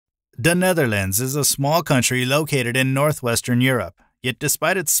The Netherlands is a small country located in northwestern Europe, yet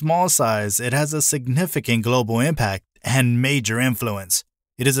despite its small size, it has a significant global impact and major influence.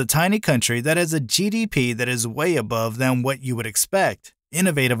 It is a tiny country that has a GDP that is way above than what you would expect,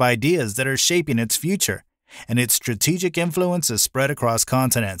 innovative ideas that are shaping its future, and its strategic influence is spread across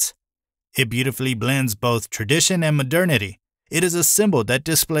continents. It beautifully blends both tradition and modernity. It is a symbol that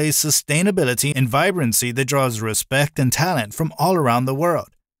displays sustainability and vibrancy that draws respect and talent from all around the world.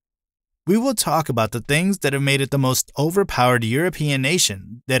 We will talk about the things that have made it the most overpowered European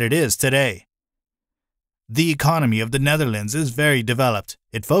nation that it is today. The economy of the Netherlands is very developed.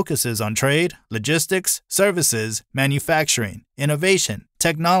 It focuses on trade, logistics, services, manufacturing, innovation,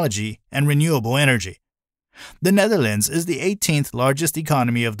 technology, and renewable energy. The Netherlands is the 18th largest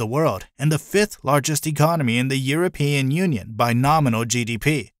economy of the world and the 5th largest economy in the European Union by nominal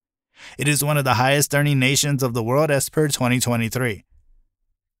GDP. It is one of the highest earning nations of the world as per 2023.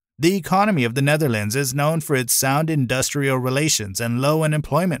 The economy of the Netherlands is known for its sound industrial relations and low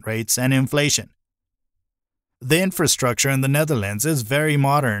unemployment rates and inflation. The infrastructure in the Netherlands is very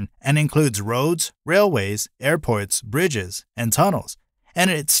modern and includes roads, railways, airports, bridges, and tunnels, and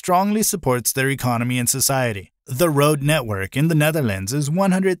it strongly supports their economy and society. The road network in the Netherlands is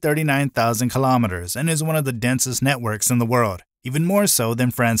 139,000 kilometers and is one of the densest networks in the world, even more so than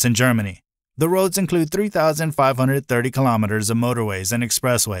France and Germany. The roads include 3,530 kilometers of motorways and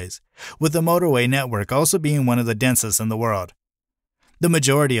expressways, with the motorway network also being one of the densest in the world. The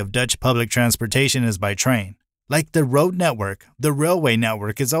majority of Dutch public transportation is by train. Like the road network, the railway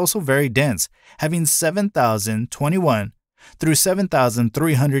network is also very dense, having 7,021 through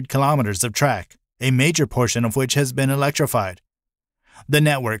 7,300 kilometers of track, a major portion of which has been electrified. The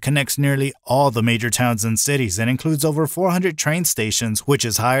network connects nearly all the major towns and cities and includes over 400 train stations, which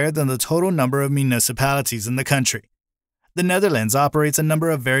is higher than the total number of municipalities in the country. The Netherlands operates a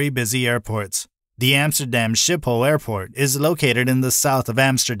number of very busy airports. The Amsterdam Schiphol Airport is located in the south of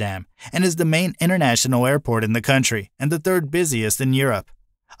Amsterdam and is the main international airport in the country and the third busiest in Europe,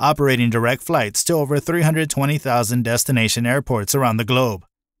 operating direct flights to over 320,000 destination airports around the globe.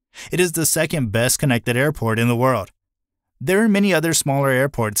 It is the second best connected airport in the world. There are many other smaller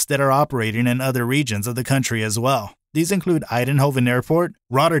airports that are operating in other regions of the country as well. These include Eindhoven Airport,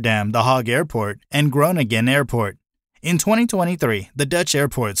 Rotterdam The Hague Airport, and Groningen Airport. In 2023, the Dutch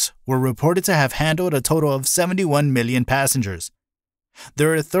airports were reported to have handled a total of 71 million passengers.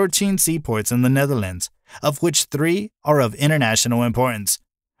 There are 13 seaports in the Netherlands, of which 3 are of international importance.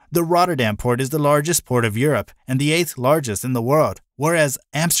 The Rotterdam port is the largest port of Europe and the 8th largest in the world, whereas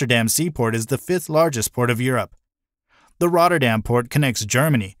Amsterdam Seaport is the 5th largest port of Europe. The Rotterdam port connects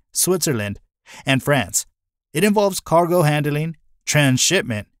Germany, Switzerland, and France. It involves cargo handling,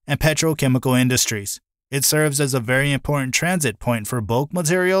 transshipment, and petrochemical industries. It serves as a very important transit point for bulk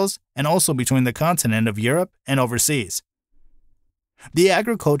materials and also between the continent of Europe and overseas. The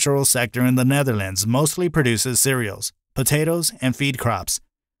agricultural sector in the Netherlands mostly produces cereals, potatoes, and feed crops.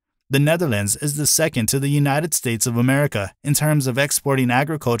 The Netherlands is the second to the United States of America in terms of exporting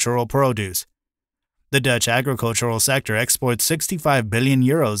agricultural produce. The Dutch agricultural sector exports 65 billion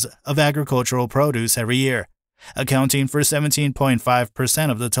euros of agricultural produce every year, accounting for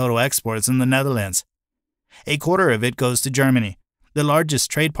 17.5% of the total exports in the Netherlands. A quarter of it goes to Germany, the largest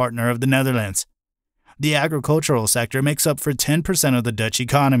trade partner of the Netherlands. The agricultural sector makes up for 10% of the Dutch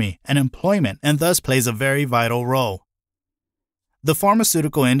economy and employment and thus plays a very vital role. The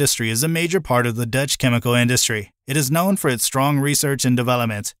pharmaceutical industry is a major part of the Dutch chemical industry. It is known for its strong research and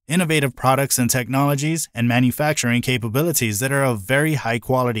development, innovative products and technologies, and manufacturing capabilities that are of very high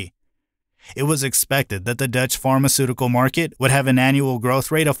quality. It was expected that the Dutch pharmaceutical market would have an annual growth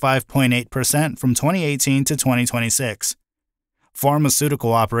rate of 5.8% from 2018 to 2026.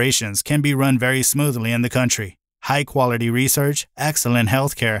 Pharmaceutical operations can be run very smoothly in the country. High-quality research, excellent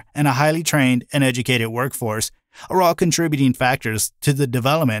healthcare, and a highly trained and educated workforce are all contributing factors to the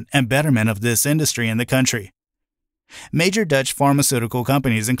development and betterment of this industry in the country. Major Dutch pharmaceutical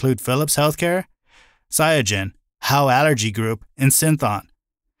companies include Philips Healthcare, Cyogen, Howe Allergy Group, and Synthon.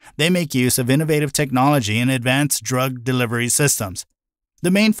 They make use of innovative technology and advanced drug delivery systems.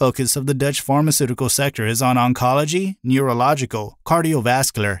 The main focus of the Dutch pharmaceutical sector is on oncology, neurological,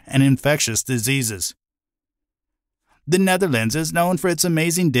 cardiovascular, and infectious diseases. The Netherlands is known for its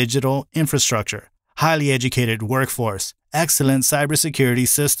amazing digital infrastructure, highly educated workforce, excellent cybersecurity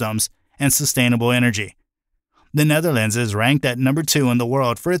systems, and sustainable energy. The Netherlands is ranked at number 2 in the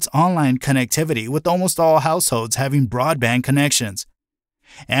world for its online connectivity, with almost all households having broadband connections.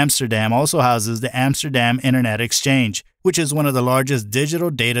 Amsterdam also houses the Amsterdam Internet Exchange, which is one of the largest digital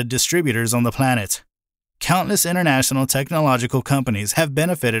data distributors on the planet. Countless international technological companies have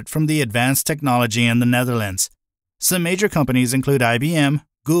benefited from the advanced technology in the Netherlands. Some major companies include IBM,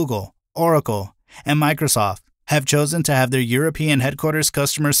 Google, Oracle, and Microsoft have chosen to have their European headquarters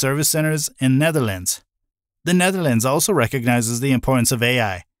customer service centers in Netherlands. The Netherlands also recognizes the importance of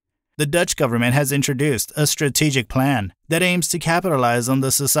AI. The Dutch government has introduced a strategic plan that aims to capitalize on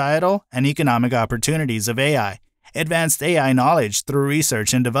the societal and economic opportunities of AI, advanced AI knowledge through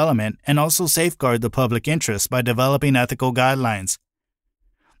research and development, and also safeguard the public interest by developing ethical guidelines.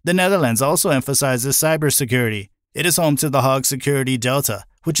 The Netherlands also emphasizes cybersecurity. It is home to the Hague Security Delta,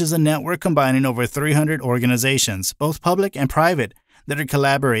 which is a network combining over 300 organizations, both public and private, that are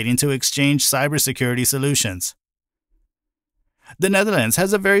collaborating to exchange cybersecurity solutions. The Netherlands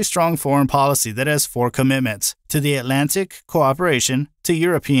has a very strong foreign policy that has 4 commitments: to the Atlantic cooperation, to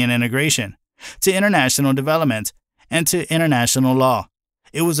European integration, to international development, and to international law.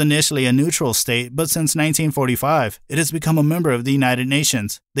 It was initially a neutral state, but since 1945, it has become a member of the United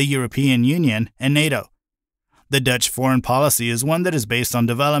Nations, the European Union, and NATO. The Dutch foreign policy is one that is based on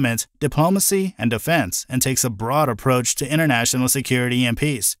development, diplomacy, and defense, and takes a broad approach to international security and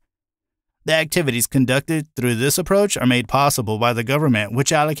peace. The activities conducted through this approach are made possible by the government,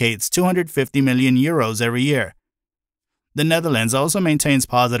 which allocates 250 million euros every year. The Netherlands also maintains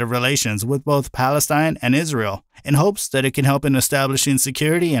positive relations with both Palestine and Israel in hopes that it can help in establishing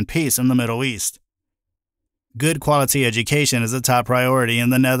security and peace in the Middle East. Good quality education is a top priority in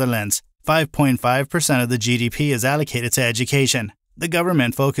the Netherlands. 5.5% of the GDP is allocated to education. The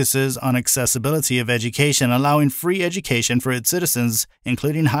government focuses on accessibility of education, allowing free education for its citizens,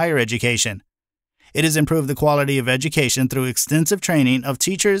 including higher education. It has improved the quality of education through extensive training of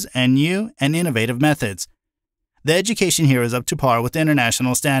teachers and new and innovative methods. The education here is up to par with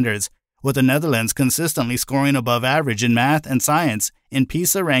international standards, with the Netherlands consistently scoring above average in math and science in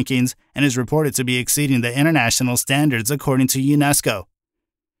PISA rankings and is reported to be exceeding the international standards according to UNESCO.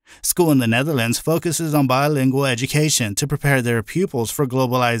 School in the Netherlands focuses on bilingual education to prepare their pupils for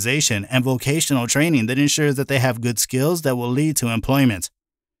globalization and vocational training that ensures that they have good skills that will lead to employment.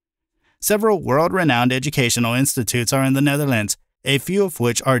 Several world-renowned educational institutes are in the Netherlands, a few of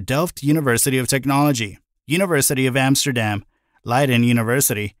which are Delft University of Technology, University of Amsterdam, Leiden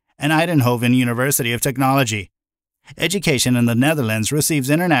University, and Eindhoven University of Technology. Education in the Netherlands receives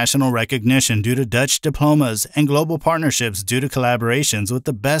international recognition due to Dutch diplomas and global partnerships due to collaborations with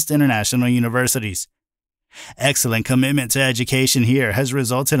the best international universities. Excellent commitment to education here has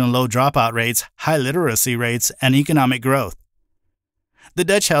resulted in low dropout rates, high literacy rates, and economic growth. The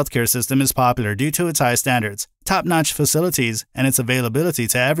Dutch healthcare system is popular due to its high standards, top-notch facilities, and its availability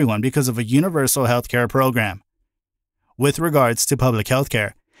to everyone because of a universal healthcare program. With regards to public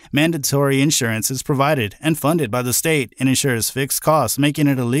healthcare, mandatory insurance is provided and funded by the state and ensures fixed costs, making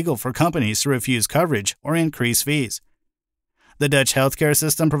it illegal for companies to refuse coverage or increase fees. The Dutch healthcare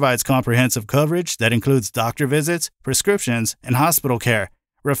system provides comprehensive coverage that includes doctor visits, prescriptions, and hospital care,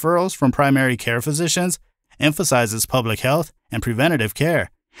 referrals from primary care physicians, emphasizes public health and preventative care,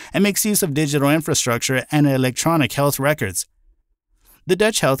 and makes use of digital infrastructure and electronic health records. The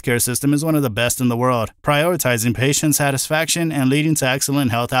Dutch healthcare system is one of the best in the world, prioritizing patient satisfaction and leading to excellent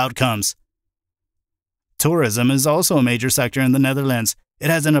health outcomes. Tourism is also a major sector in the Netherlands.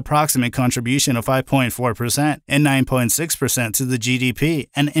 It has an approximate contribution of 5.4% and 9.6% to the GDP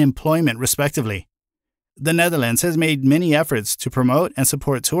and employment, respectively. The Netherlands has made many efforts to promote and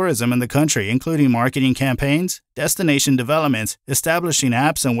support tourism in the country, including marketing campaigns, destination development, establishing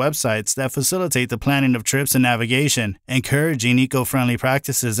apps and websites that facilitate the planning of trips and navigation, encouraging eco-friendly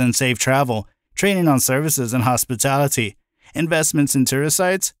practices and safe travel, training on services and hospitality, investments in tourist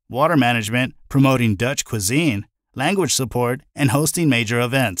sites, water management, promoting Dutch cuisine, language support, and hosting major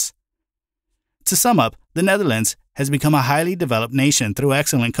events. To sum up, the Netherlands has become a highly developed nation through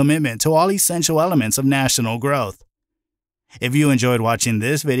excellent commitment to all essential elements of national growth. If you enjoyed watching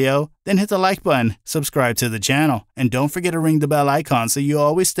this video, then hit the like button, subscribe to the channel, and don't forget to ring the bell icon so you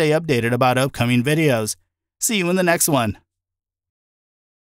always stay updated about upcoming videos. See you in the next one.